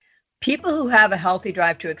People who have a healthy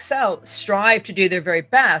drive to excel strive to do their very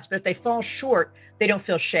best, but if they fall short, they don't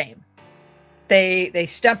feel shame. They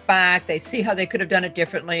step back, they see how they could have done it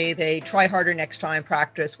differently, they try harder next time,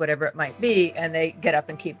 practice, whatever it might be, and they get up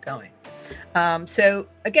and keep going. So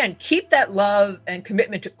again, keep that love and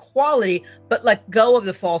commitment to quality, but let go of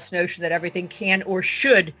the false notion that everything can or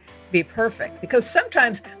should be perfect. Because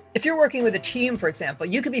sometimes if you're working with a team, for example,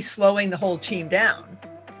 you could be slowing the whole team down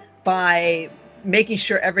by making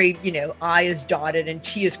sure every, I is dotted and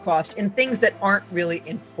T is crossed in things that aren't really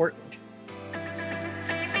important.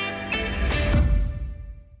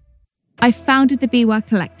 I founded the Be Well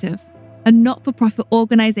Collective, a not-for-profit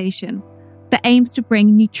organisation that aims to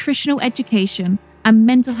bring nutritional education and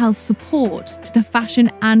mental health support to the fashion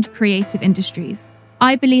and creative industries.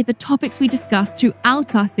 I believe the topics we discuss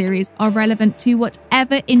throughout our series are relevant to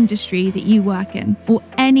whatever industry that you work in or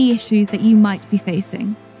any issues that you might be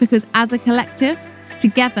facing. Because as a collective,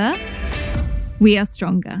 together, we are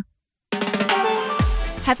stronger.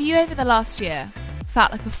 Have you over the last year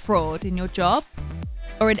felt like a fraud in your job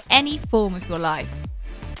or in any form of your life?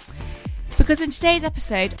 Because in today's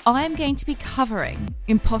episode, I am going to be covering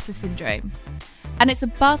imposter syndrome. And it's a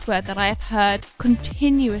buzzword that I have heard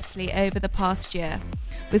continuously over the past year,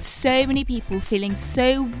 with so many people feeling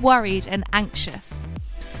so worried and anxious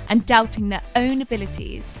and doubting their own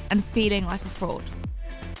abilities and feeling like a fraud.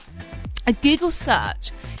 A Google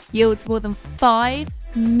search yields more than 5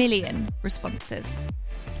 million responses.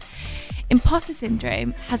 Imposter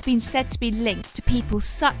syndrome has been said to be linked to people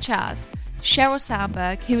such as Sheryl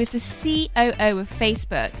Sandberg, who is the COO of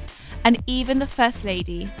Facebook, and even the First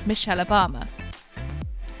Lady, Michelle Obama.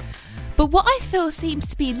 But what I feel seems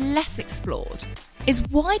to be less explored is,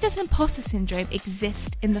 why does imposter syndrome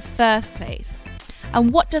exist in the first place?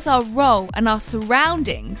 And what does our role and our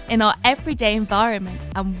surroundings in our everyday environment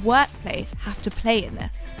and workplace have to play in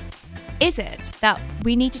this? Is it that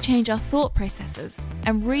we need to change our thought processes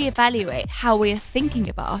and reevaluate how we are thinking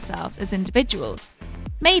about ourselves as individuals?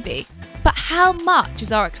 Maybe. But how much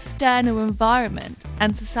is our external environment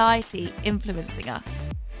and society influencing us?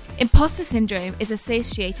 Imposter syndrome is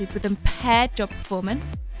associated with impaired job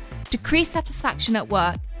performance, decreased satisfaction at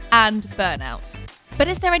work, and burnout. But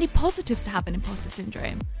is there any positives to having imposter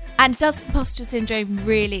syndrome? And does imposter syndrome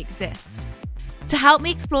really exist? To help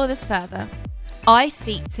me explore this further, I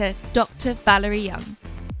speak to Dr. Valerie Young.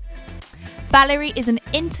 Valerie is an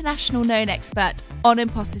international known expert on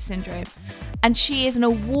imposter syndrome, and she is an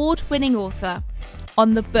award-winning author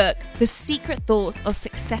on the book The Secret Thoughts of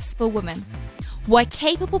Successful Women: Why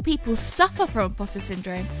Capable People Suffer from Imposter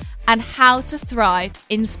Syndrome and How to Thrive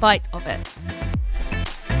in Spite of It.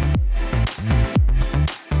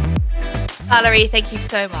 Valerie, thank you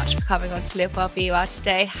so much for coming on to Live Well Be Well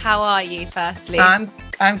today. How are you, firstly?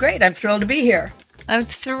 I'm great. I'm thrilled to be here. I'm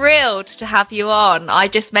thrilled to have you on. I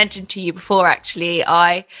just mentioned to you before, actually,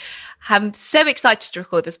 I am so excited to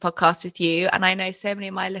record this podcast with you. And I know so many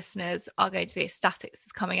of my listeners are going to be ecstatic this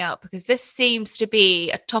is coming out, because this seems to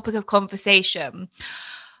be a topic of conversation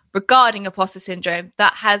regarding imposter syndrome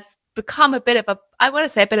that has become a bit of a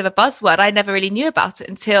buzzword. I never really knew about it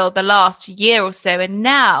until the last year or so. And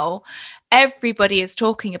now everybody is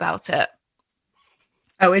talking about it.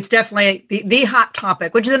 Oh, it's definitely the hot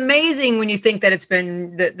topic, which is amazing when you think that it's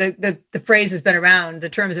been, the phrase has been around, the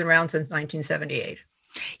term has been around since 1978.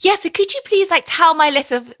 Yeah, so could you please tell my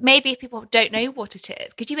list of, maybe if people don't know what it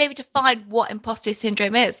is, could you maybe define what imposter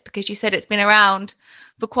syndrome is? Because you said it's been around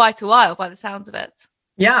for quite a while by the sounds of it.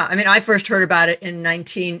 Yeah, I mean, I first heard about it in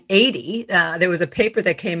 1980. There was a paper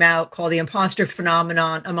that came out called The Imposter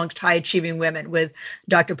Phenomenon Amongst High-Achieving Women with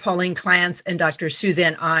Dr. Pauline Clance and Dr.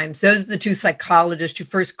 Suzanne Imes. Those are the two psychologists who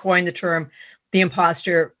first coined the term the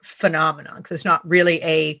imposter phenomenon, because it's not really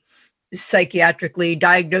a psychiatrically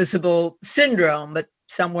diagnosable syndrome, but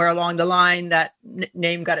somewhere along the line that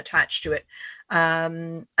name got attached to it.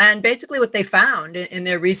 And basically what they found in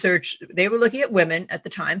their research, they were looking at women at the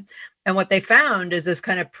time. And what they found is this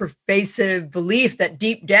kind of pervasive belief that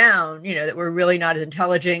deep down, that we're really not as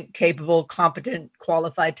intelligent, capable, competent,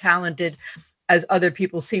 qualified, talented as other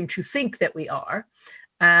people seem to think that we are.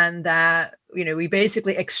 And that, we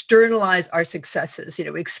basically externalize our successes,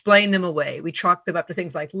 we explain them away. We chalk them up to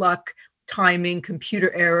things like luck, timing,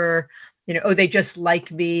 computer error, they just like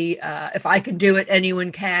me. If I can do it,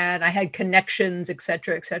 anyone can. I had connections, et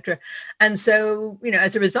cetera, et cetera. And so,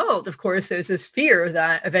 as a result, of course, there's this fear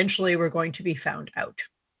that eventually we're going to be found out.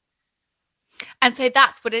 And so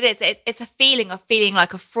that's what it is. It's a feeling of feeling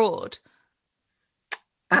like a fraud.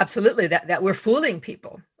 Absolutely, that we're fooling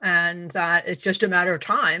people, and that it's just a matter of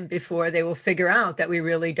time before they will figure out that we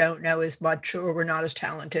really don't know as much, or we're not as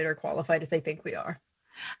talented or qualified as they think we are.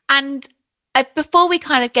 And before we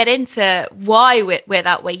kind of get into why we're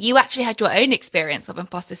that way, you actually had your own experience of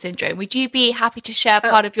imposter syndrome. Would you be happy to share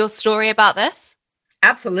part of your story about this?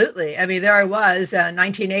 Absolutely. I mean, there I was,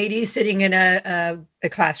 1980, sitting in a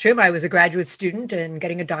classroom. I was a graduate student and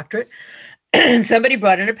getting a doctorate. And somebody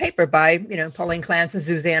brought in a paper by, Pauline Clance and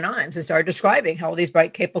Suzanne Imes and started describing how all these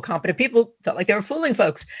bright, capable, competent people felt like they were fooling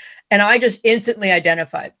folks. And I just instantly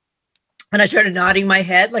identified. And I started nodding my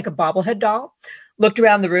head like a bobblehead doll. Looked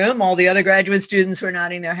around the room, all the other graduate students were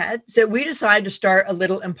nodding their head. So we decided to start a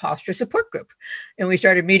little imposter support group. And we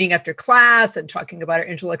started meeting after class and talking about our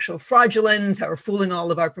intellectual fraudulence, how we're fooling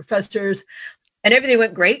all of our professors. And everything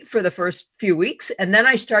went great for the first few weeks. And then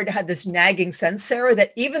I started to have this nagging sense, Sarah,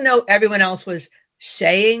 that even though everyone else was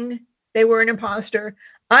saying they were an imposter,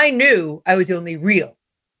 I knew I was the only real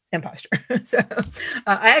imposter. So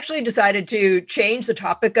I actually decided to change the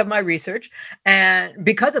topic of my research. And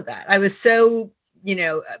because of that, I was so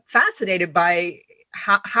fascinated by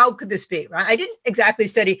how could this be, right? I didn't exactly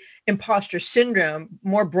study imposter syndrome.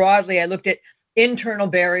 More broadly, I looked at internal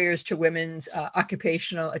barriers to women's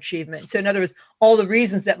occupational achievement. So in other words, all the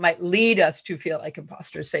reasons that might lead us to feel like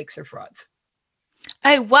imposters, fakes, or frauds.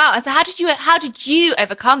 Oh, wow. So how did you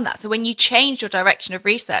overcome that? So when you changed your direction of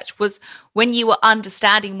research, was when you were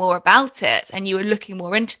understanding more about it and you were looking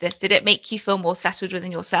more into this, did it make you feel more settled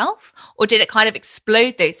within yourself? Or did it kind of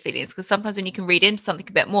explode those feelings? Because sometimes when you can read into something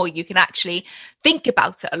a bit more, you can actually think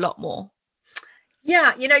about it a lot more.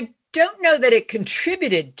 Yeah, I don't know that it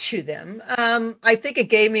contributed to them. I think it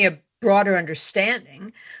gave me a broader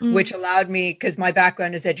understanding, which allowed me, because my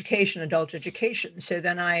background is education, adult education. So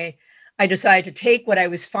then I decided to take what I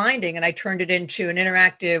was finding and I turned it into an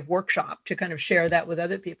interactive workshop to kind of share that with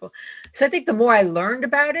other people. So I think the more I learned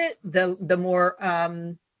about it, the more,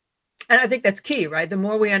 and I think that's key, right? The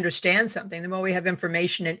more we understand something, the more we have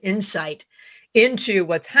information and insight into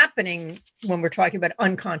what's happening when we're talking about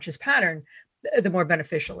unconscious pattern, the more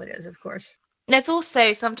beneficial it is, of course. There's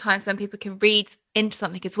also sometimes when people can read into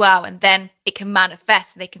something as well, and then it can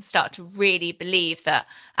manifest and they can start to really believe that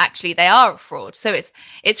actually they are a fraud. So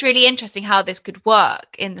it's really interesting how this could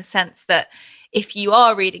work, in the sense that if you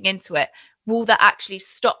are reading into it, will that actually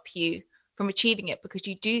stop you from achieving it because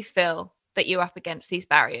you do feel that you're up against these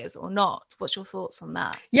barriers or not? What's your thoughts on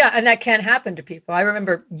that? Yeah, and that can happen to people. I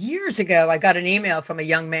remember years ago, I got an email from a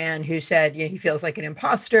young man who said, he feels like an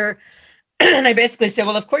imposter. And I basically said,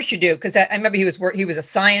 well, of course you do. Because I remember he was a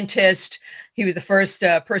scientist. He was the first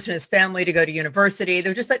person in his family to go to university. There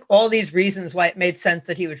were just like all these reasons why it made sense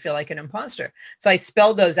that he would feel like an imposter. So I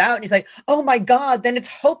spelled those out and he's like, oh my God, then it's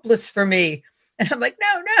hopeless for me. And I'm like,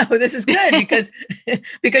 no, this is good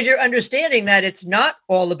because you're understanding that it's not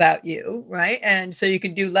all about you, right? And so you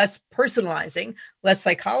can do less personalizing, less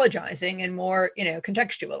psychologizing, and more,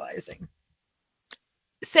 contextualizing.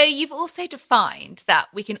 So you've also defined that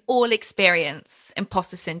we can all experience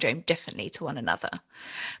imposter syndrome differently to one another,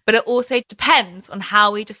 but it also depends on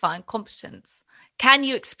how we define competence. Can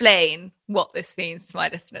you explain what this means to my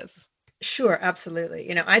listeners? Sure,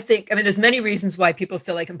 absolutely. There's many reasons why people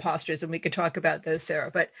feel like imposters, and we could talk about those,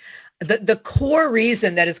 Sarah, but the core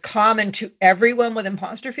reason that is common to everyone with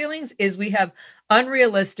imposter feelings is we have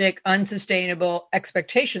unrealistic, unsustainable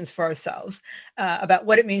expectations for ourselves about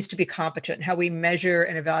what it means to be competent, how we measure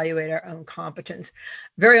and evaluate our own competence.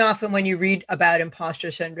 Very often when you read about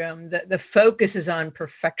imposter syndrome, the focus is on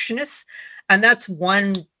perfectionists, and that's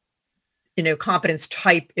one competence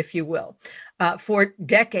type, if you will. For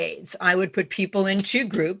decades, I would put people into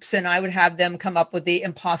groups and I would have them come up with the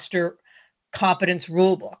imposter competence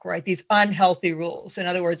rule book, right? These unhealthy rules. In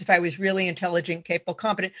other words, if I was really intelligent, capable,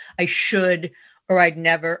 competent, I should, or I'd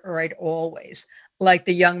never, or I'd always. Like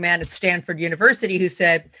the young man at Stanford University who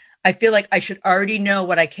said, I feel like I should already know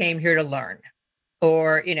what I came here to learn.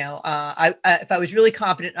 Or, if I was really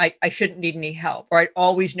competent, I shouldn't need any help, or I'd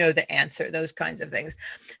always know the answer, those kinds of things.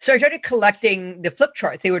 So I started collecting the flip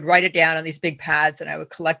charts. They would write it down on these big pads and I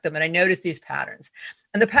would collect them. And I noticed these patterns.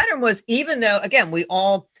 And the pattern was, even though, again, we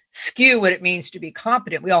all skew what it means to be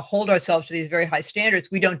competent, we all hold ourselves to these very high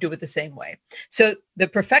standards, we don't do it the same way. So the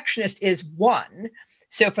perfectionist is one.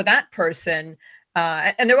 So for that person,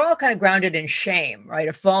 and they're all kind of grounded in shame, right,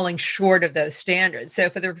 of falling short of those standards.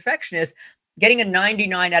 So for the perfectionist, getting a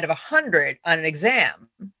 99 out of 100 on an exam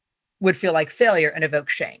would feel like failure and evoke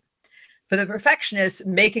shame. For the perfectionist,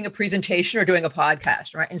 making a presentation or doing a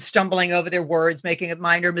podcast, right, and stumbling over their words, making a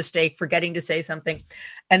minor mistake, forgetting to say something,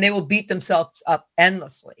 and they will beat themselves up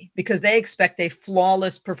endlessly because they expect a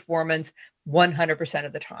flawless performance 100%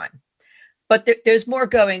 of the time. But there's more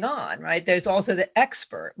going on, right? There's also the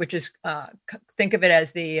expert, which is, think of it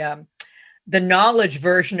as the the knowledge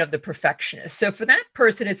version of the perfectionist. So for that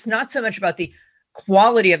person, it's not so much about the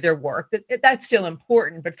quality of their work, that's still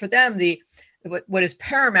important, but for them, what is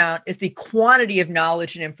paramount is the quantity of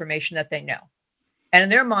knowledge and information that they know. And in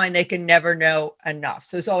their mind, they can never know enough.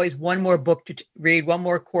 So it's always one more book to read, one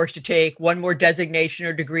more course to take, one more designation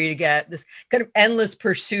or degree to get, this kind of endless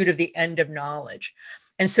pursuit of the end of knowledge.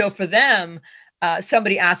 And so for them,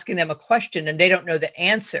 somebody asking them a question and they don't know the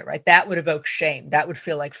answer, right? That would evoke shame. That would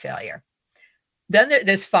feel like failure. Then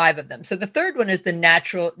there's 5 of them. So the third one is the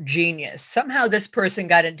natural genius. Somehow this person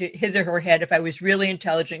got into his or her head, if I was really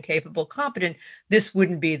intelligent, capable, competent, this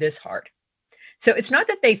wouldn't be this hard. So it's not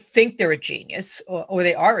that they think they're a genius or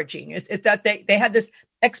they are a genius. It's that they have this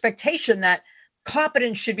expectation that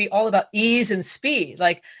competence should be all about ease and speed.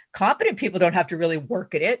 Like competent people don't have to really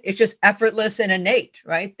work at it. It's just effortless and innate,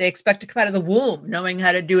 right? They expect to come out of the womb knowing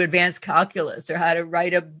how to do advanced calculus or how to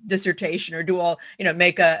write a dissertation or do all,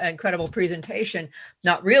 make an incredible presentation,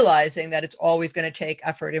 not realizing that it's always going to take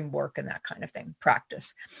effort and work and that kind of thing,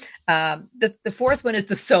 practice. The fourth one is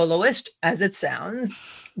the soloist, as it sounds.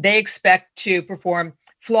 They expect to perform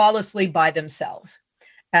flawlessly by themselves.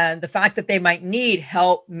 And the fact that they might need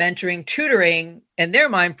help, mentoring, tutoring, in their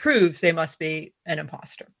mind proves they must be an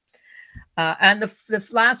imposter. And the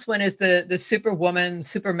last one is the superwoman,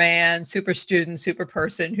 superman, super student, super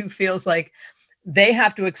person who feels like they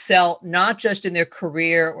have to excel not just in their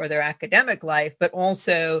career or their academic life, but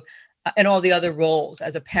also in all the other roles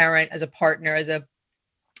as a parent, as a partner, as a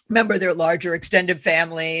member of their larger extended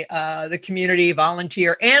family, the community,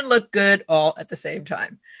 volunteer, and look good all at the same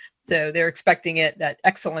time. So they're expecting that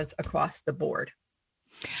excellence across the board.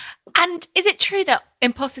 And is it true that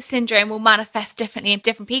imposter syndrome will manifest differently in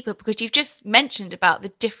different people? Because you've just mentioned about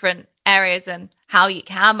the different areas and how you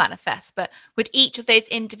can manifest, but would each of those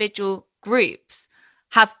individual groups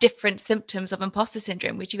have different symptoms of imposter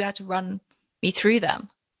syndrome? Would you be able to run me through them?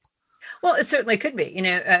 Well, it certainly could be.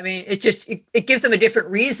 It gives them a different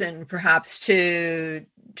reason perhaps to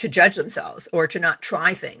judge themselves or to not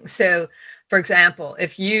try things. So for example,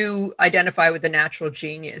 if you identify with a natural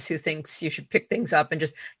genius who thinks you should pick things up and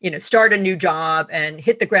just, start a new job and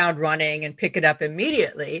hit the ground running and pick it up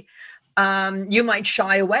immediately, you might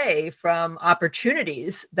shy away from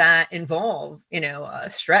opportunities that involve, a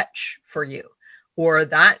stretch for you, or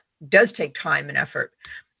that does take time and effort.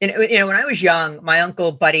 When I was young, my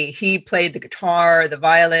uncle Buddy, he played the guitar, the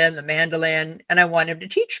violin, the mandolin, and I wanted him to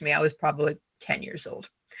teach me. I was probably 10 years old.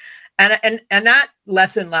 And that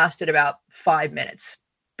lesson lasted about 5 minutes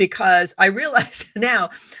because I realized now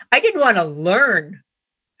I didn't want to learn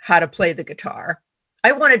how to play the guitar.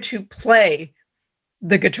 I wanted to play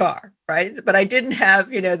the guitar, right? But I didn't have,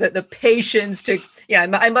 the patience to,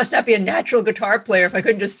 I must not be a natural guitar player if I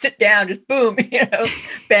couldn't just sit down, just boom,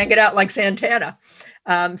 bang it out like Santana.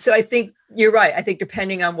 So I think you're right. I think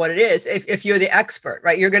depending on what it is, if you're the expert,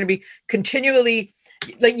 right, you're going to be continually,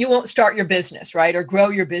 like you won't start your business, right, or grow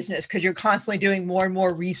your business because you're constantly doing more and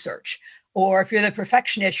more research. Or if you're the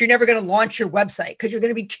perfectionist, you're never going to launch your website because you're going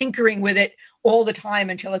to be tinkering with it all the time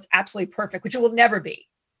until it's absolutely perfect, which it will never be.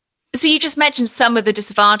 So you just mentioned some of the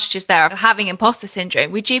disadvantages there of having imposter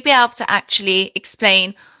syndrome. Would you be able to actually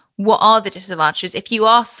explain what are the disadvantages if you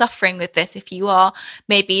are suffering with this, if you are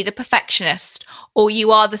maybe the perfectionist or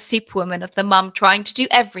you are the superwoman of the mum trying to do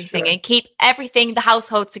everything and keep everything, the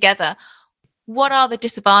household together? What are the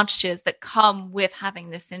disadvantages that come with having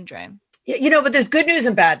this syndrome? Yeah, but there's good news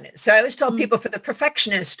and bad news. So I always tell people, for the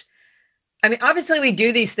perfectionist, obviously we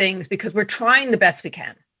do these things because we're trying the best we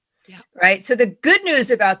can. Yeah. Right. So the good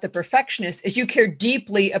news about the perfectionist is you care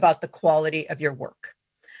deeply about the quality of your work.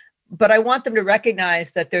 But I want them to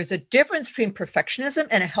recognize that there's a difference between perfectionism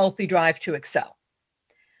and a healthy drive to excel.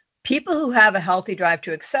 People who have a healthy drive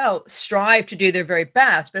to excel strive to do their very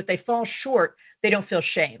best, but if they fall short, they don't feel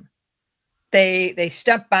shame. They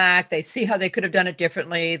step back, they see how they could have done it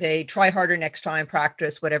differently, they try harder next time,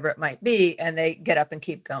 practice, whatever it might be, and they get up and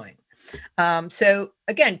keep going. So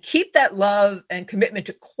again, keep that love and commitment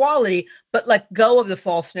to quality, but let go of the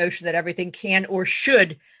false notion that everything can or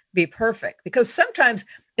should be perfect. Because sometimes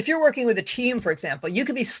if you're working with a team, for example, you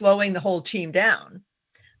could be slowing the whole team down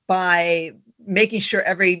by making sure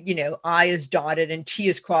every, I is dotted and T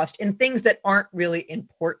is crossed in things that aren't really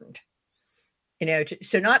important.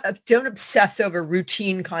 So don't obsess over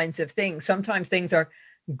routine kinds of things. Sometimes things are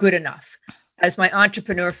good enough. As my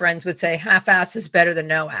entrepreneur friends would say, half-ass is better than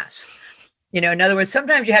no ass. In other words,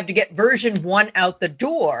 sometimes you have to get version 1 out the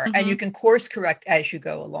door and you can course correct as you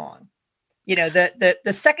go along. The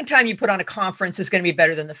second time you put on a conference is going to be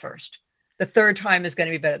better than the first. The third time is going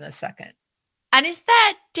to be better than the second. And is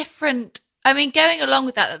there different, going along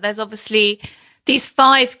with that, there's obviously These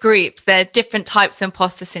 5 groups, they're different types of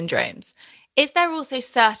imposter syndromes. Is there also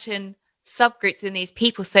certain subgroups in these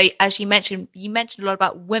people? So as you mentioned a lot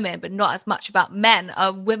about women, but not as much about men.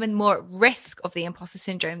 Are women more at risk of the imposter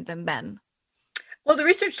syndrome than men? Well, the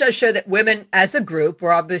research does show that women as a group,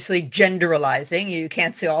 we're obviously generalizing. You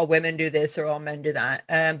can't say all women do this or all men do that.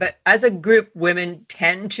 But as a group, women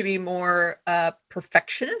tend to be more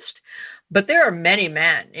perfectionist. But there are many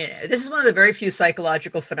men. This is one of the very few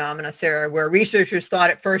psychological phenomena, Sarah, where researchers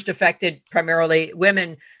thought it first affected primarily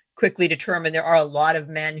women, quickly determined there are a lot of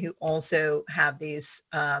men who also have these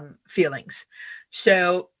feelings.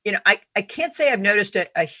 So, I can't say I've noticed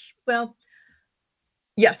well,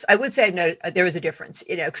 yes, I would say I've noticed there is a difference,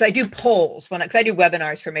 because I do polls because I do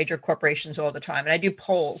webinars for major corporations all the time, and I do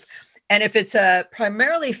polls. And if it's a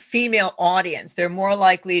primarily female audience, they're more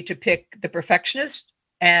likely to pick the perfectionist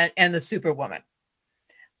and the superwoman.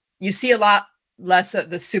 You see a lot less of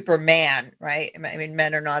the superman, right? I mean,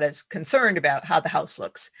 men are not as concerned about how the house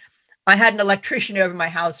looks. I had an electrician over my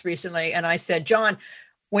house recently, and I said, John,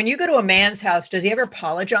 when you go to a man's house, does he ever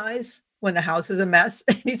apologize when the house is a mess?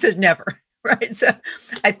 And he said, never. Right. So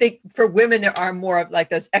I think for women, there are more of like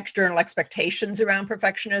those external expectations around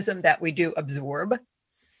perfectionism that we do absorb.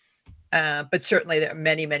 But certainly there are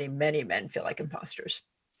many, many, many men feel like imposters.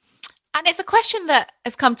 And it's a question that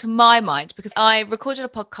has come to my mind because I recorded a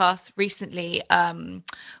podcast recently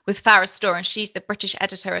with Farah Storr, and she's the British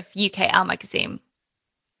editor of UK Elle magazine.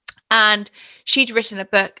 And she'd written a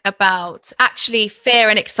book about actually fear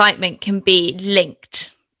and excitement can be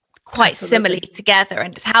linked quite similarly together,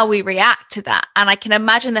 and it's how we react to that. And I can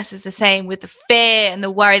imagine this is the same with the fear and the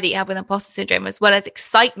worry that you have with imposter syndrome, as well as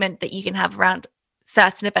excitement that you can have around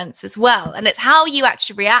certain events as well. And it's how you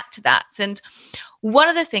actually react to that. And one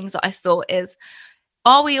of the things that I thought is,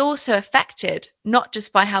 are we also affected not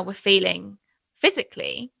just by how we're feeling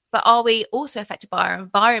physically, but are we also affected by our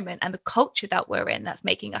environment and the culture that we're in that's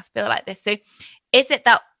making us feel like this? So is it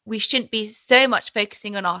that we shouldn't be so much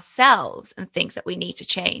focusing on ourselves and things that we need to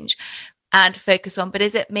change and focus on, but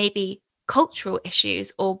is it maybe cultural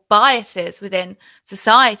issues or biases within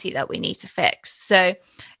society that we need to fix? So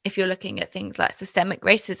if you're looking at things like systemic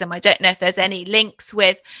racism, I don't know if there's any links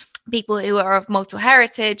with people who are of multiple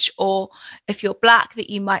heritage, or if you're Black, that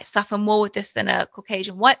you might suffer more with this than a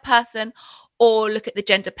Caucasian white person, or look at the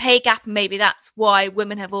gender pay gap, and maybe that's why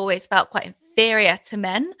women have always felt quite inferior to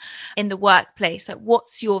men in the workplace. Like,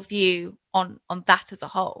 what's your view on that as a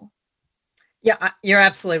whole? Yeah, you're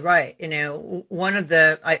absolutely right. One of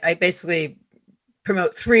I basically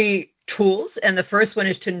promote 3 tools, and the first one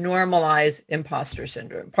is to normalize imposter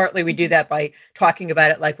syndrome. Partly we do that by talking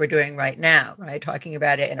about it like we're doing right now, right? Talking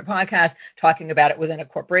about it in a podcast, talking about it within a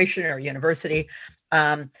corporation or a university.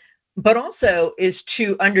 But also is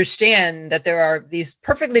to understand that there are these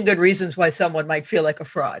perfectly good reasons why someone might feel like a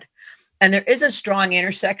fraud. And there is a strong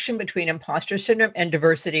intersection between imposter syndrome and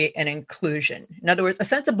diversity and inclusion. In other words, a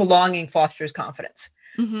sense of belonging fosters confidence.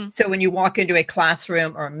 Mm-hmm. So when you walk into a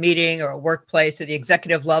classroom or a meeting or a workplace or the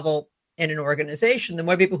executive level in an organization, the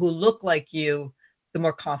more people who look like you, the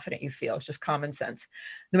more confident you feel. It's just common sense.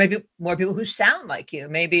 There may be more people who sound like you.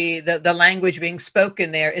 Maybe the language being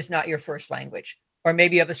spoken there is not your first language. Or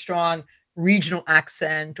maybe you have a strong regional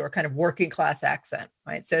accent or kind of working class accent,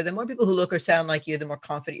 right? So the more people who look or sound like you, the more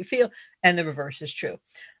confident you feel. And the reverse is true.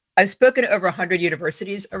 I've spoken to over 100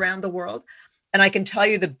 universities around the world, and I can tell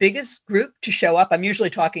you the biggest group to show up, I'm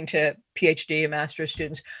usually talking to PhD and master's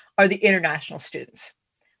students, are the international students,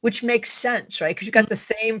 which makes sense, right? Because you've got the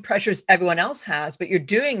same pressures everyone else has, but you're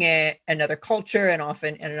doing it in another culture and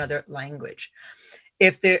often in another language.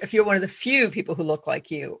 If you're one of the few people who look like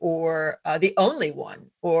you, or the only one,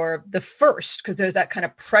 or the first, because there's that kind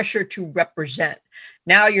of pressure to represent.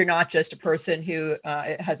 Now you're not just a person who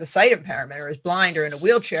has a sight impairment or is blind or in a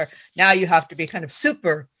wheelchair. Now you have to be kind of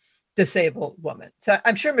super disabled woman. So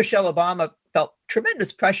I'm sure Michelle Obama felt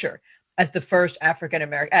tremendous pressure as the first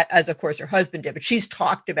African-American, as of course her husband did, but she's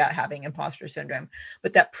talked about having imposter syndrome,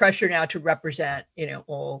 but that pressure now to represent,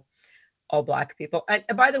 all Black people. And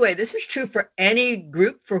by the way, this is true for any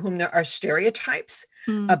group for whom there are stereotypes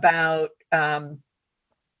about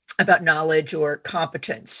knowledge or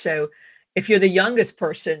competence. So if you're the youngest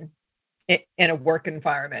person in a work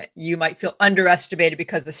environment, you might feel underestimated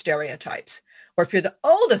because of stereotypes. Or if you're the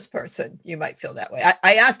oldest person, you might feel that way.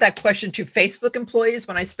 I asked that question to Facebook employees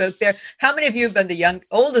when I spoke there. How many of you have been the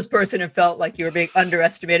oldest person and felt like you were being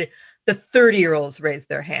underestimated? The 30-year-olds raised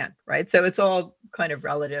their hand, right? So it's all kind of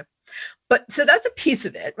relative. But so that's a piece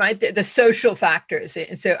of it, right? The social factors.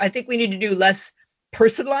 And so I think we need to do less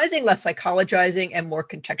personalizing, less psychologizing, and more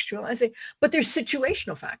contextualizing. But there's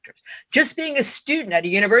situational factors. Just being a student at a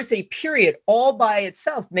university, period, all by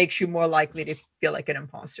itself makes you more likely to feel like an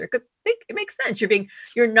imposter. Because I think it makes sense.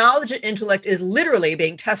 Your knowledge and intellect is literally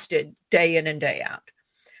being tested day in and day out.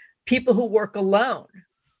 People who work alone,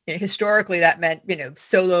 historically that meant,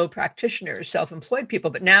 solo practitioners, self-employed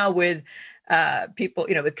people. But now with people,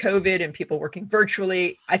 with COVID and people working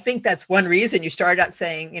virtually, I think that's one reason you started out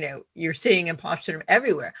saying, you're seeing imposter syndrome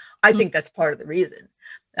everywhere. I think that's part of the reason,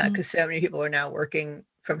 because so many people are now working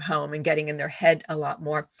from home and getting in their head a lot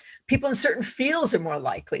more. People in certain fields are more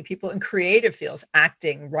likely, people in creative fields,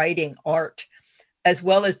 acting, writing, art, as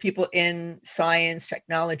well as people in science,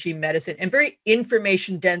 technology, medicine, and very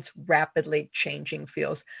information dense, rapidly changing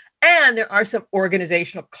fields. And there are some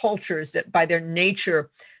organizational cultures that by their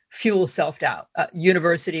nature fuel self-doubt,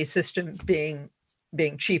 university system being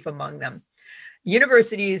chief among them.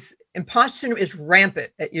 Universities, imposter syndrome is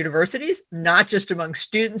rampant at universities, not just among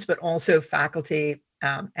students, but also faculty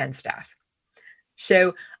and staff.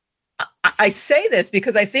 So I say this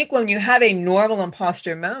because I think when you have a normal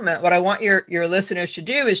imposter moment, what I want your listeners to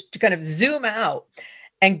do is to kind of zoom out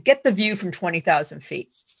and get the view from 20,000 feet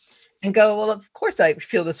and go, well, of course I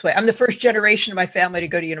feel this way. I'm the first generation of my family to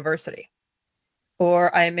go to university.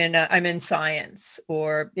 Or I'm in science,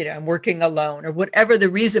 or I'm working alone, or whatever the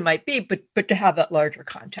reason might be, but to have that larger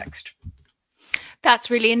context.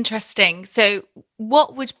 That's really interesting. So,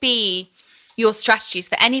 what would be your strategies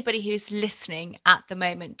for anybody who's listening at the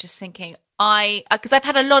moment, just thinking, because I've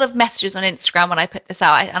had a lot of messages on Instagram when I put this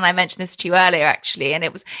out, and I mentioned this to you earlier actually, and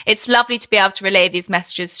it's lovely to be able to relay these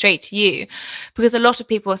messages straight to you, because a lot of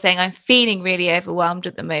people are saying, I'm feeling really overwhelmed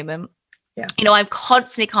at the moment. Yeah. I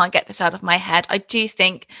constantly can't get this out of my head. I do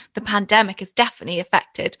think the pandemic has definitely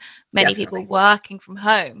affected many people working from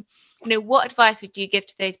home. What advice would you give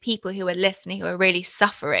to those people who are listening, who are really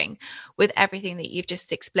suffering with everything that you've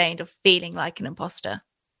just explained of feeling like an imposter?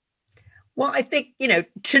 Well, I think,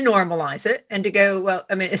 to normalize it and to go, well,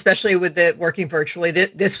 especially with the working virtually,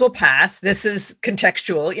 this will pass. This is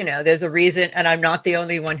contextual, there's a reason, and I'm not the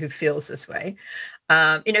only one who feels this way.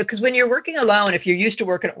 Because when you're working alone, if you're used to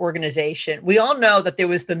work in an organization, we all know that there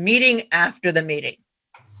was the meeting after the meeting,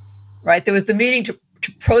 right? There was the meeting to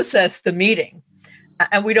process the meeting.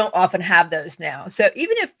 And we don't often have those now. So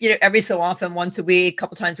even if, every so often, once a week, a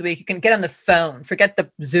couple times a week, you can get on the phone, forget the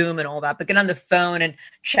Zoom and all that, but get on the phone and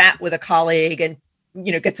chat with a colleague and,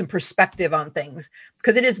 get some perspective on things,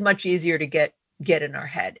 because it is much easier to get in our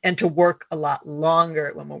head and to work a lot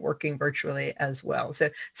longer when we're working virtually as well. So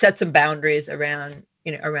set some boundaries around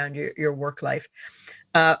your work life.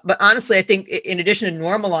 But honestly, I think in addition to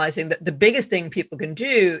normalizing, the biggest thing people can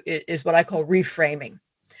do is what I call reframing.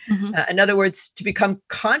 Mm-hmm. In other words, to become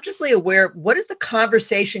consciously aware, what is the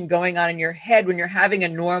conversation going on in your head when you're having a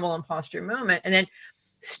normal imposter moment? And then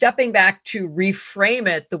stepping back to reframe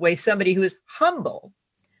it the way somebody who is humble,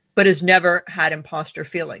 but has never had imposter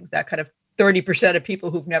feelings, that kind of 30% of people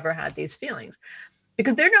who've never had these feelings,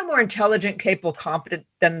 because they're no more intelligent, capable, competent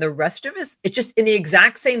than the rest of us. It's just in the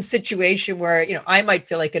exact same situation where, I might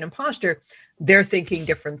feel like an imposter, they're thinking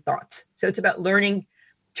different thoughts. So it's about learning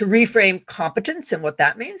to reframe competence and what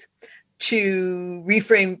that means, to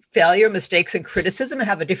reframe failure, mistakes, and criticism and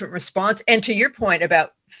have a different response. And to your point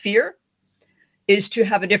about fear, is to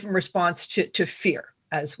have a different response to fear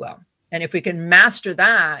as well. And if we can master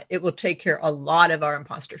that, it will take care of a lot of our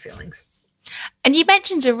imposter feelings. And you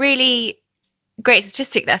mentioned a really great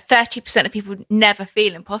statistic that 30% of people never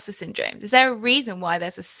feel imposter syndrome. Is there a reason why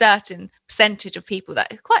there's a certain percentage of people that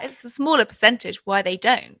it's a smaller percentage why they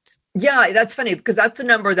don't? Yeah, that's funny, because that's a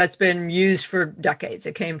number that's been used for decades.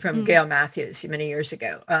 It came from Gail Matthews many years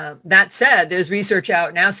ago. That said, there's research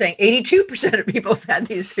out now saying 82% of people have had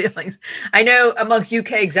these feelings. I know amongst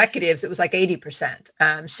UK executives, it was like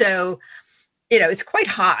 80%. So, it's quite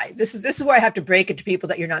high. This is why I have to break it to people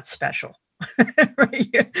that you're not special.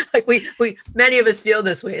 Right? Like we many of us feel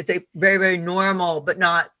this way. It's a very, very normal, but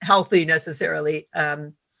not healthy necessarily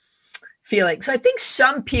feeling. So I think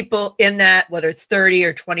some people in that, whether it's 30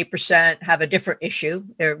 or 20%, have a different issue.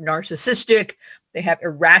 They're narcissistic. They have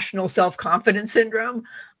irrational self-confidence syndrome,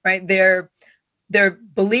 right? Their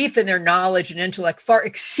belief in their knowledge and intellect far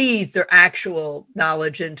exceeds their actual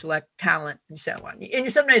knowledge, intellect, talent, and so on. And you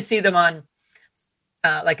sometimes see them on,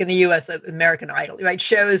 like in the US, American Idol, right?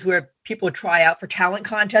 Shows where people try out for talent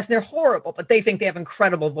contests and they're horrible, but they think they have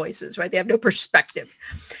incredible voices, right? They have no perspective.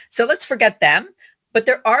 So let's forget them. But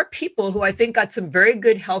there are people who I think got some very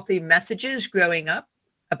good, healthy messages growing up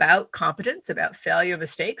about competence, about failure,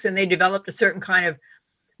 mistakes, and they developed a certain kind of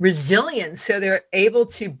resilience. So they're able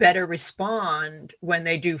to better respond when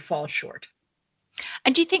they do fall short.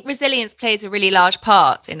 And do you think resilience plays a really large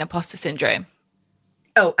part in imposter syndrome?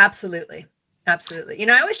 Oh, absolutely. Absolutely.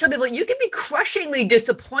 I always tell people you can be crushingly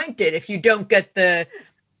disappointed if you don't get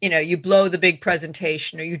you blow the big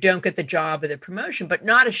presentation or you don't get the job or the promotion, but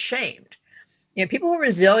not ashamed. People who are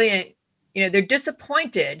resilient, they're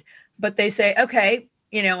disappointed, but they say, okay,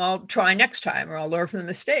 I'll try next time, or I'll learn from the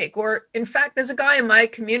mistake. Or in fact, there's a guy in my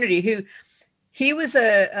community who he was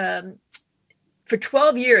for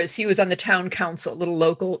 12 years, he was on the town council, little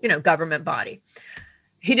local, government body.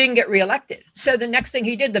 He didn't get reelected. So the next thing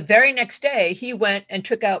he did, the very next day, he went and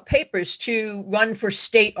took out papers to run for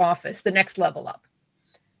state office, the next level up.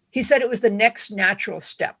 He said it was the next natural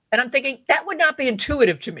step. And I'm thinking that would not be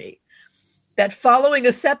intuitive to me, that following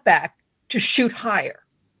a setback to shoot higher.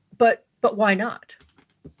 But why not?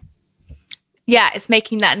 Yeah, it's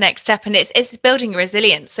making that next step, and it's building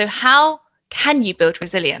resilience. So how can you build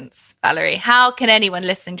resilience, Valerie? How can anyone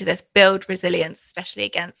listening to this build resilience,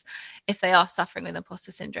 especially if they are suffering with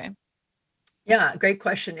imposter syndrome? Yeah, great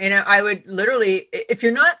question. I would literally, if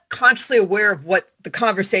you're not consciously aware of what the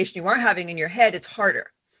conversation you are having in your head, it's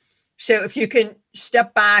harder. So if you can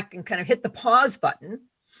step back and kind of hit the pause button,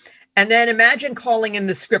 and then imagine calling in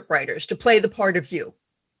the script writers to play the part of you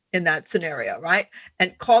in that scenario, right?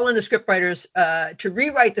 And call in the script writers to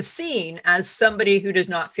rewrite the scene as somebody who does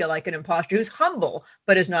not feel like an imposter, who's humble,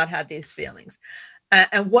 but has not had these feelings.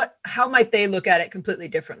 And how might they look at it completely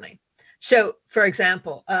differently? So, for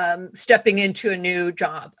example, stepping into a new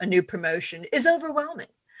job, a new promotion is overwhelming.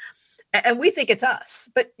 And we think it's us,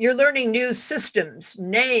 but you're learning new systems,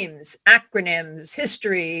 names, acronyms,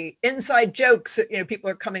 history, inside jokes, people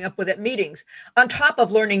are coming up with at meetings on top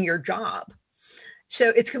of learning your job. So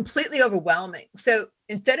it's completely overwhelming. So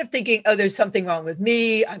instead of thinking, oh, there's something wrong with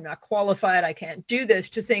me, I'm not qualified, I can't do this,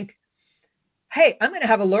 to think, hey, I'm going to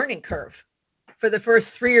have a learning curve for the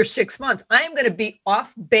first 3 or 6 months. I am going to be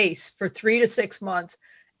off base for 3 to 6 months,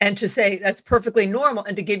 and to say that's perfectly normal,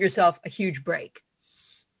 and to give yourself a huge break.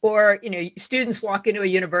 Or, students walk into a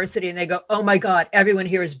university and they go, oh my God, everyone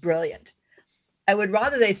here is brilliant. I would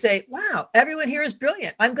rather they say, wow, everyone here is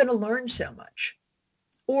brilliant. I'm going to learn so much.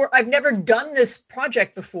 Or I've never done this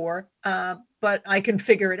project before, but I can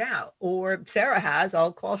figure it out. Or Sarah has,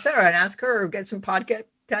 I'll call Sarah and ask her, or get some podcast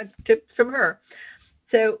tips from her.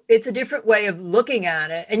 So it's a different way of looking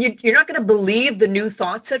at it. And you're not going to believe the new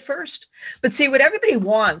thoughts at first. But see, what everybody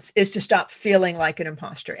wants is to stop feeling like an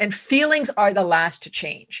imposter. And feelings are the last to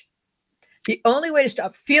change. The only way to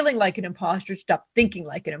stop feeling like an imposter is stop thinking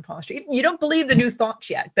like an imposter. You don't believe the new thoughts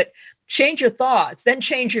yet, but change your thoughts, then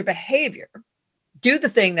change your behavior. Do the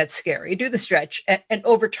thing that's scary, do the stretch. And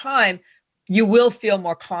over time, you will feel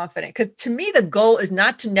more confident. Because to me, the goal is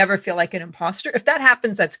not to never feel like an imposter. If that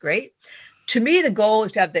happens, that's great. To me, the goal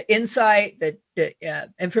is to have the insight,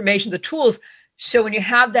 the information, the tools. So when you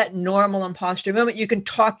have that normal imposter moment, you can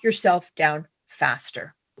talk yourself down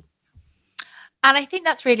faster. And I think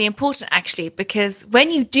that's really important, actually, because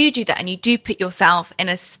when you do that and you do put yourself in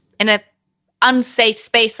a unsafe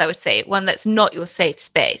space, I would say, one that's not your safe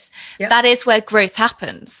space, yep, that is where growth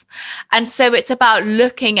happens. And so it's about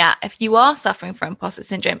looking at, if you are suffering from imposter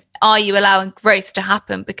syndrome, are you allowing growth to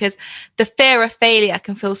happen? Because the fear of failure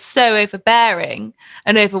can feel so overbearing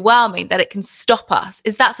and overwhelming that it can stop us.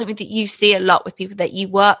 Is that something that you see a lot with people that you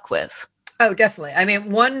work with? Oh, definitely. I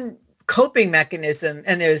mean, one coping mechanism,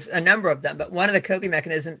 and there's a number of them, but one of the coping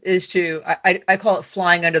mechanisms is to, I call it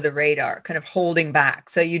flying under the radar, kind of holding back.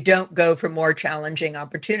 So you don't go for more challenging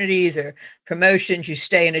opportunities or promotions. You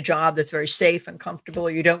stay in a job that's very safe and comfortable.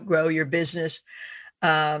 You don't grow your business.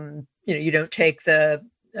 You don't take the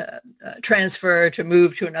transfer to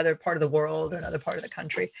move to another part of the world or another part of the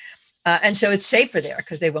country. And so it's safer there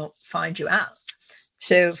because they won't find you out.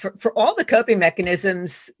 So for all the coping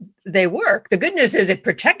mechanisms, they work. The good news is it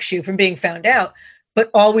protects you from being found out, but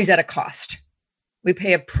always at a cost. We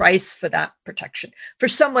pay a price for that protection. For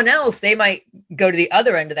someone else, they might go to the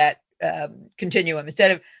other end of that continuum. Instead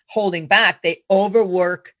of holding back, they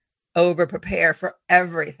overwork, over-prepare for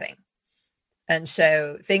everything. And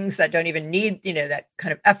so things that don't even need, that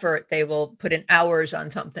kind of effort, they will put in hours on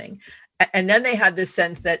something. And then they have this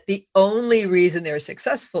sense that the only reason they're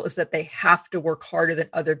successful is that they have to work harder than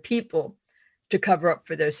other people to cover up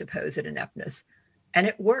for their supposed ineptness. And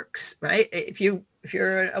it works, right? If you're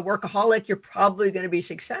a workaholic, you're probably going to be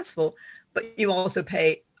successful, but you also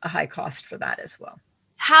pay a high cost for that as well.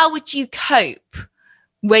 How would you cope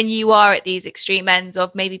when you are at these extreme ends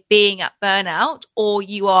of maybe being at burnout, or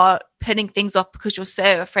you are putting things off because you're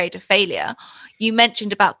so afraid of failure? You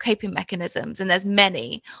mentioned about coping mechanisms, and there's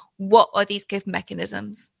many. What are these coping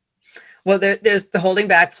mechanisms? Well, there's the holding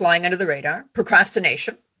back, flying under the radar,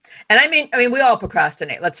 procrastination. And I mean, we all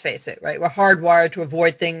procrastinate, let's face it, right? We're hardwired to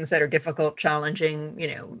avoid things that are difficult, challenging,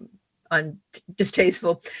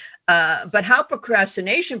 distasteful. But how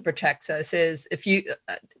procrastination protects us is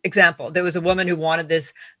example, there was a woman who wanted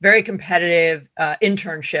this very competitive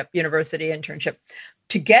university internship.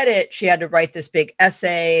 To get it, she had to write this big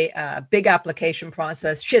essay, big application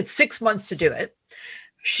process. She had 6 months to do it.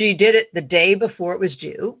 She did it the day before it was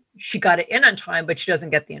due. She got it in on time, but she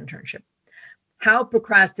doesn't get the internship. How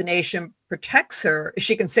procrastination protects her,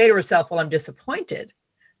 she can say to herself, well, I'm disappointed,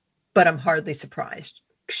 but I'm hardly surprised.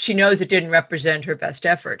 She knows it didn't represent her best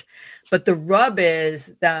effort. But the rub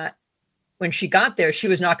is that when she got there, she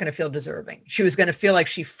was not going to feel deserving. She was going to feel like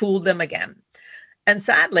she fooled them again. And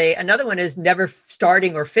sadly, another one is never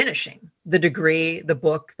starting or finishing the degree, the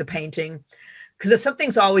book, the painting, because if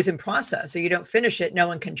something's always in process or you don't finish it, no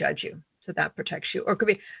one can judge you. So that protects you. Or it could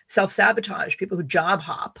be self-sabotage, people who job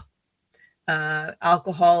hop,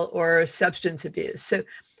 alcohol or substance abuse. So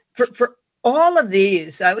for all of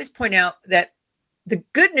these, I always point out that the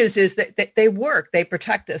good news is that they work, they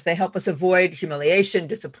protect us, they help us avoid humiliation,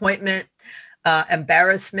 disappointment,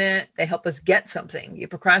 embarrassment. They help us get something. You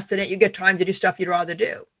procrastinate, you get time to do stuff you'd rather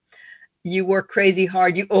do. You work crazy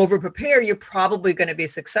hard, you over prepare, you're probably going to be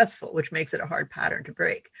successful, which makes it a hard pattern to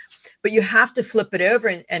break. But you have to flip it over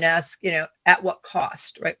and ask, at what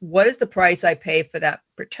cost, right? What is the price I pay for that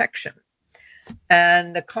protection?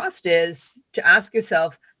 And the cost is to ask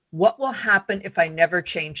yourself, what will happen if I never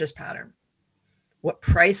change this pattern? What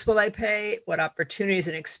price will I pay? What opportunities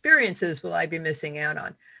and experiences will I be missing out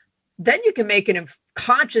on? Then you can make a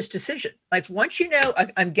conscious decision. Like once you know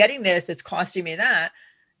I'm getting this, it's costing me that,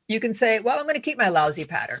 you can say, well, I'm going to keep my lousy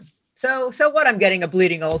pattern. So what? I'm getting a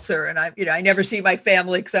bleeding ulcer and I never see my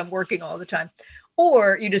family because I'm working all the time.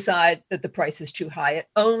 Or you decide that the price is too high.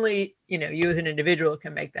 Only, you as an individual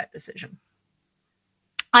can make that decision.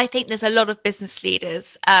 I think there's a lot of business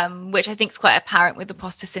leaders, which I think is quite apparent with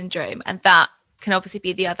imposter syndrome, and that can obviously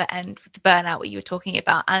be the other end with the burnout, what you were talking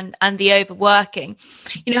about, and the overworking.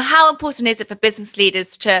 How important is it for business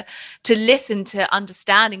leaders to listen to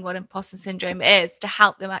understanding what imposter syndrome is, to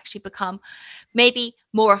help them actually become maybe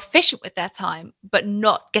more efficient with their time, but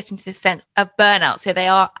not getting to the sense of burnout? So they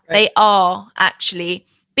are actually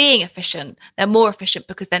being efficient. They're more efficient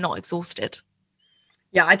because they're not exhausted.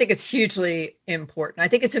 Yeah, I think it's hugely important. I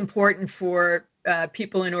think it's important for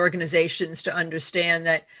people in organizations to understand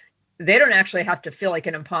that they don't actually have to feel like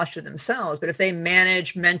an imposter themselves, but if they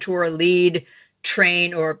manage, mentor, lead,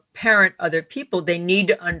 train, or parent other people, they need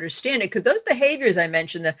to understand it, because those behaviors I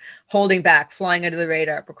mentioned, the holding back, flying under the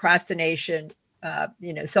radar, procrastination,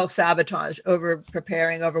 self-sabotage,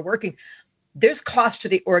 over-preparing, overworking, there's cost to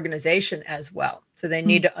the organization as well. So they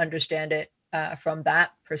need to understand it from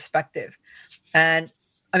that perspective. And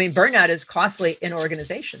I mean, burnout is costly in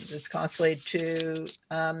organizations. It's costly to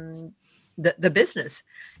the business.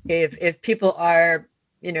 If people are,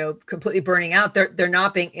 completely burning out, they're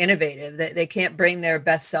not being innovative. They can't bring their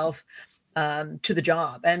best self to the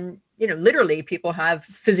job. And, literally people have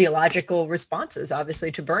physiological responses,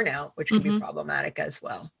 obviously, to burnout, which can be problematic as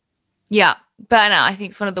well. Yeah. Burnout, I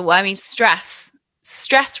think, is one of the,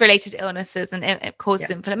 stress related illnesses, and it causes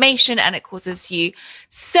inflammation, and it causes you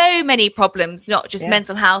so many problems, not just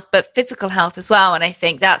mental health, but physical health as well. And I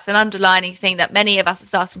think that's an underlying thing that many of us are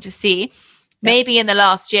starting to see, maybe in the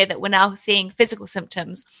last year, that we're now seeing physical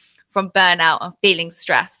symptoms from burnout and feeling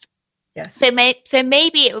stressed. Yes. So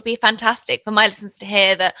maybe it would be fantastic for my listeners to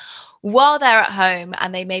hear that while they're at home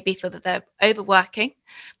and they maybe feel that they're overworking,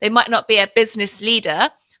 they might not be a business leader,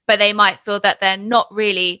 but they might feel that they're not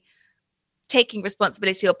really taking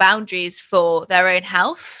responsibility or boundaries for their own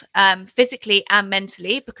health, physically and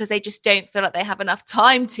mentally, because they just don't feel like they have enough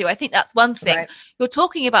time to. I think that's one thing. Right. You're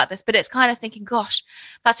talking about this, but it's kind of thinking, gosh,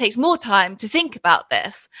 that takes more time to think about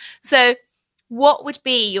this. So what would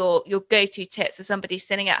be your go-to tips for somebody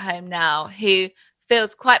sitting at home now who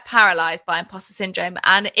feels quite paralyzed by imposter syndrome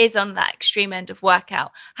and is on that extreme end of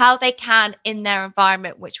workout, how they can, in their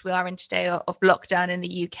environment, which we are in today of lockdown in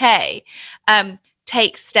the UK,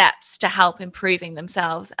 take steps to help improving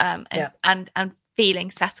themselves and feeling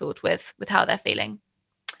settled with how they're feeling?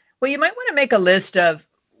 Well, you might want to make a list of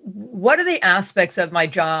what are the aspects of my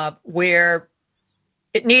job where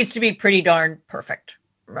it needs to be pretty darn perfect,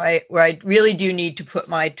 right? Where I really do need to put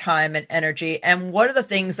my time and energy. And what are the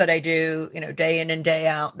things that I do, day in and day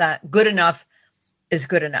out, that good enough is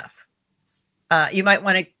good enough. You might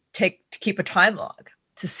want to keep a time log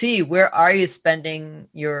to see where are you spending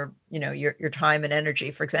your time and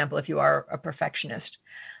energy, for example, if you are a perfectionist,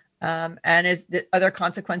 and are there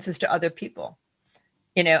consequences to other people?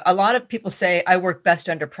 A lot of people say I work best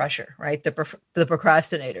under pressure, right? The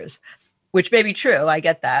procrastinators, which may be true. I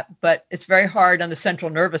get that, but it's very hard on the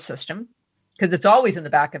central nervous system because it's always in the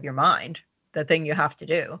back of your mind, the thing you have to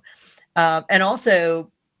do. And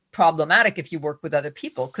also problematic if you work with other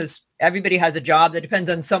people, because everybody has a job that depends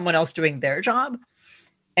on someone else doing their job.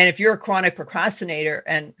 And if you're a chronic procrastinator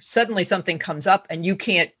and suddenly something comes up and you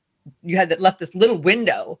had left this little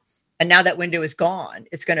window and now that window is gone,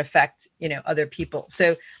 it's going to affect, other people.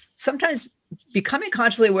 So sometimes becoming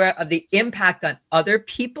consciously aware of the impact on other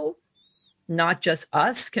people, not just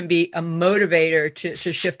us, can be a motivator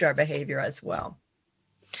to shift our behavior as well.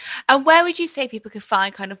 And where would you say people could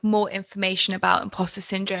find kind of more information about imposter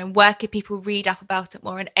syndrome? Where could people read up about it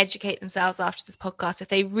more and educate themselves after this podcast if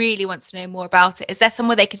they really want to know more about it? Is there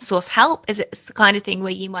somewhere they can source help? Is it the kind of thing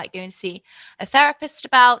where you might go and see a therapist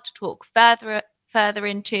about, talk further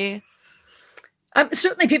into?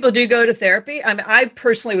 Certainly people do go to therapy. I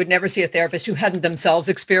personally would never see a therapist who hadn't themselves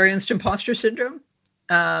experienced imposter syndrome.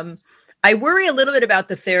 I worry a little bit about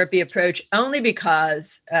the therapy approach only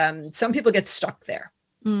because some people get stuck there.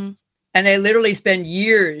 And they literally spend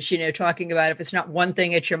years, talking about if it's not one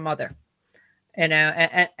thing, it's your mother, and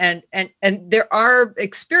there are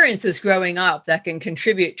experiences growing up that can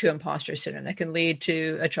contribute to imposter syndrome, that can lead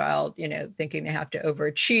to a child, thinking they have to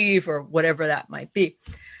overachieve or whatever that might be.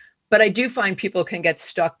 But I do find people can get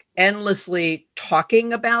stuck endlessly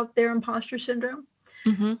talking about their imposter syndrome.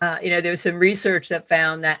 There's some research that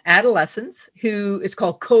found that adolescents it's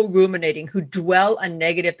called co-ruminating, who dwell on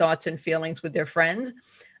negative thoughts and feelings with their friends,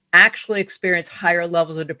 actually experience higher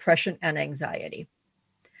levels of depression and anxiety.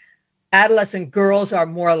 Adolescent girls are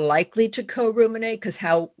more likely to co-ruminate because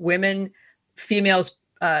how females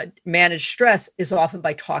manage stress is often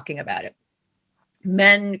by talking about it.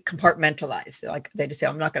 Men compartmentalize, like they just say,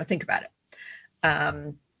 I'm not going to think about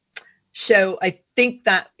it. So I think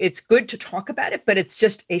that it's good to talk about it, but it's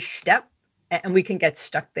just a step and we can get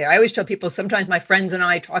stuck there. I always tell people, sometimes my friends and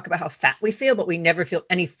I talk about how fat we feel, but we never feel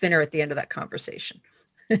any thinner at the end of that conversation.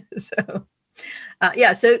 So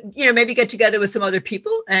maybe get together with some other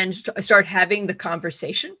people and start having the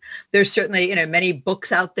conversation. There's certainly, many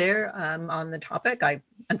books out there on the topic.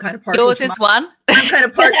 I'm kind of partial. Yours is one. I'm kind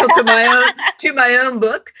of partial to my own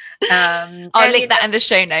book. I'll link that in the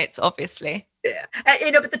show notes, obviously. Yeah,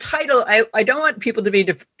 but the title, I don't want people to be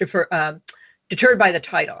deterred by the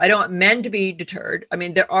title. I don't want men to be deterred. I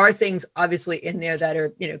mean, there are things obviously in there that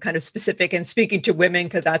are, kind of specific and speaking to women,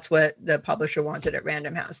 because that's what the publisher wanted at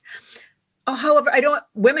Random House. However, I don't want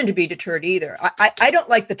women to be deterred either. I don't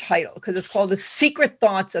like the title because it's called The Secret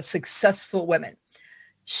Thoughts of Successful Women.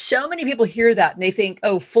 So many people hear that and they think,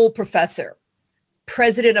 full professor,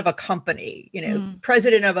 president of a company,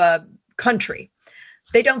 president of a country.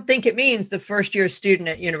 They don't think it means the first year student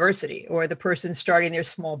at university, or the person starting their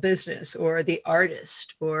small business, or the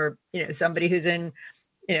artist, or, somebody who's in,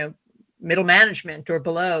 middle management or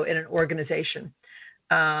below in an organization.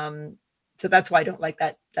 So that's why I don't like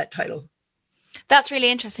that title. That's really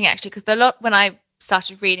interesting, actually, because when I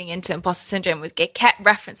started reading into imposter syndrome, it kept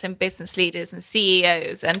referencing business leaders and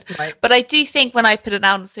CEOs. But I do think when I put it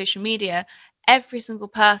out on social media, every single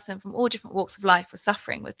person from all different walks of life was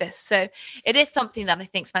suffering with this. So it is something that I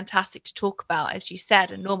think is fantastic to talk about, as you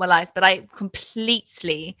said, and normalize. But I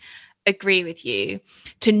completely agree with you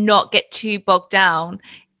to not get too bogged down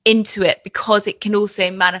into it, because it can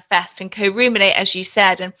also manifest and co-ruminate, as you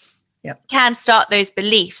said, and can start those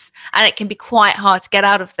beliefs. And it can be quite hard to get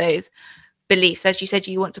out of those beliefs. As you said,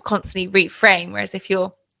 you want to constantly reframe, whereas if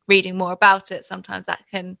you're reading more about it, sometimes that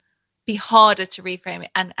can be harder to reframe it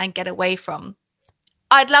and get away from.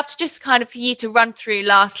 I'd love to just kind of for you to run through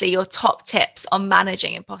lastly your top tips on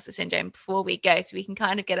managing imposter syndrome before we go, so we can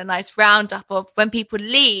kind of get a nice roundup of when people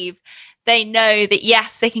leave, they know that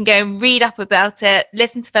yes, they can go and read up about it,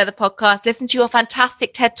 listen to further podcasts, listen to your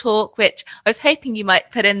fantastic TED talk, which I was hoping you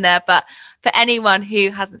might put in there, but for anyone who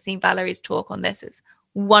hasn't seen Valerie's talk on this, it's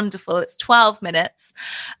wonderful. It's 12 minutes.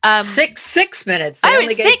 6 minutes.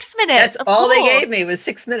 It's 6 minutes. That's all they gave me was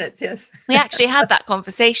 6 minutes. Yes. We actually had that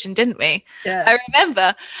conversation, didn't we? Yeah. I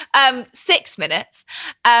remember 6 minutes.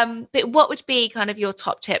 But what would be kind of your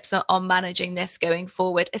top tips on managing this going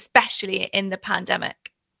forward, especially in the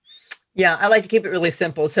pandemic? Yeah, I like to keep it really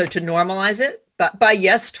simple. So to normalize it, but by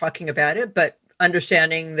talking about it, but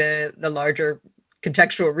understanding the larger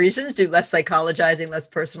contextual reasons, do less psychologizing, less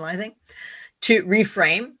personalizing. To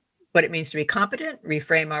reframe what it means to be competent,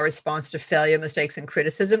 reframe our response to failure, mistakes, and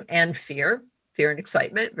criticism, and fear fear and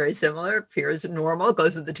excitement, very similar. Fear is normal,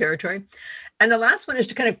 goes with the territory. And the last one is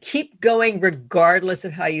to kind of keep going regardless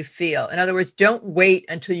of how you feel. In other words, don't wait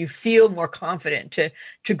until you feel more confident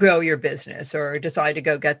to grow your business or decide to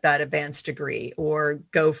go get that advanced degree or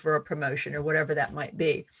go for a promotion or whatever that might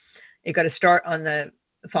be. You got to start on the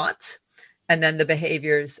thoughts and then the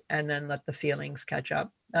behaviors and then let the feelings catch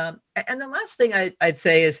up. And the last thing I'd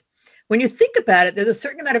say is when you think about it, there's a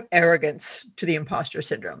certain amount of arrogance to the imposter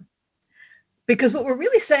syndrome. Because what we're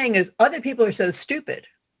really saying is other people are so stupid.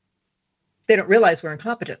 They don't realize we're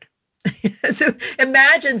incompetent. So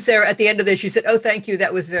imagine, Sarah, at the end of this, you said, oh, thank you.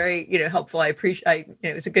 That was very, helpful. I appreciate,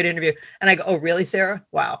 it was a good interview. And I go, oh, really, Sarah?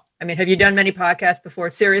 Wow. I mean, have you done many podcasts before?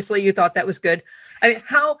 Seriously, you thought that was good? I mean,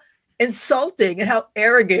 how insulting and how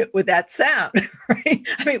arrogant would that sound? Right?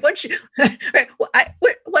 I mean, what should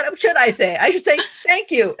I say? I should say, thank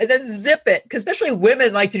you, and then zip it. Because especially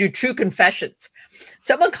women like to do true confessions.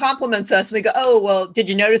 Someone compliments us and we go, oh, well, did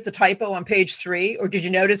you notice the typo on page 3? Or did you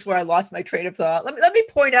notice where I lost my train of thought? Let me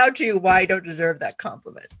point out to you why I don't deserve that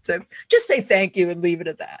compliment. So just say thank you and leave it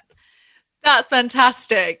at that. That's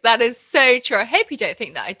fantastic. That is so true. I hope you don't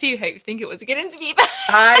think that. I do hope you think it was a good interview.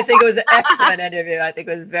 I think it was an excellent interview. I think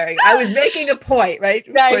it was I was making a point, right?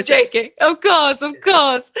 No, joking. Of course. No,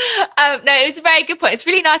 it was a very good point. It's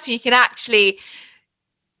really nice when you can actually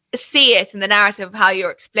see it in the narrative of how you're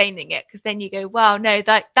explaining it, because then you go, well, no,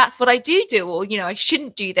 that's what I do, or, I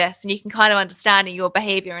shouldn't do this. And you can kind of understand your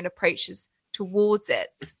behavior and approaches towards it,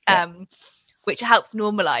 which helps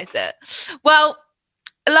normalize it. Well,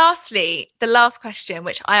 lastly, the last question,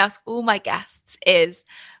 which I ask all my guests is,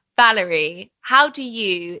 Valerie, how do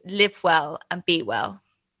you live well and be well?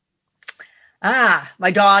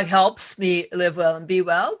 My dog helps me live well and be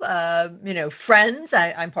well. Friends,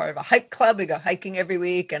 I'm part of a hike club. We go hiking every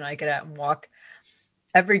week and I get out and walk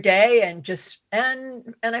every day and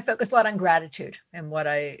I focus a lot on gratitude and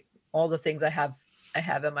all the things I have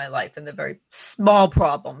in my life and the very small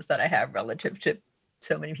problems that I have relative to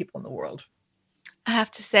so many people in the world. I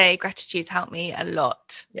have to say, gratitude's helped me a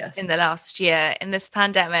lot in the last year. In this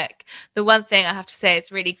pandemic, the one thing I have to say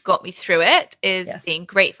has really got me through it is being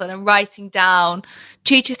grateful and writing down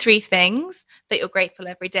 2 to 3 things that you're grateful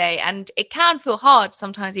every day. And it can feel hard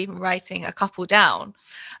sometimes, even writing a couple down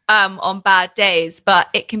on bad days, but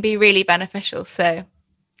it can be really beneficial. So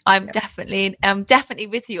I'm definitely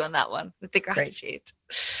with you on that one, with the gratitude.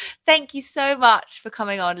 Great. Thank you so much for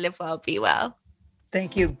coming on Live Well, Be Well.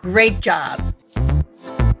 Thank you. Great job.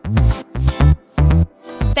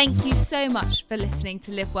 Thank you so much for listening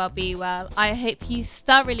to Live Well, Be Well. I hope you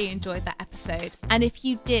thoroughly enjoyed that episode. And if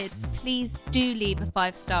you did, please do leave a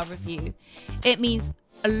 5-star review. It means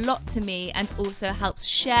a lot to me and also helps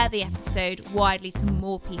share the episode widely to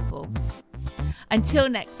more people. Until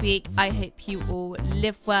next week, I hope you all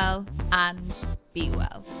live well and be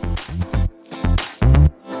well.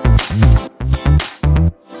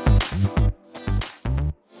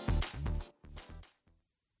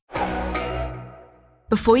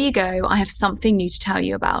 Before you go, I have something new to tell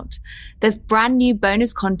you about. There's brand new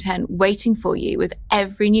bonus content waiting for you with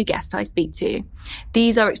every new guest I speak to.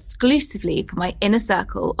 These are exclusively for my inner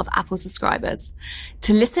circle of Apple subscribers.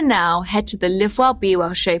 To listen now, head to the Live Well, Be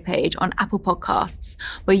Well show page on Apple Podcasts,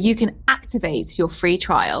 where you can activate your free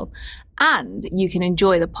trial and you can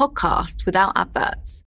enjoy the podcast without adverts.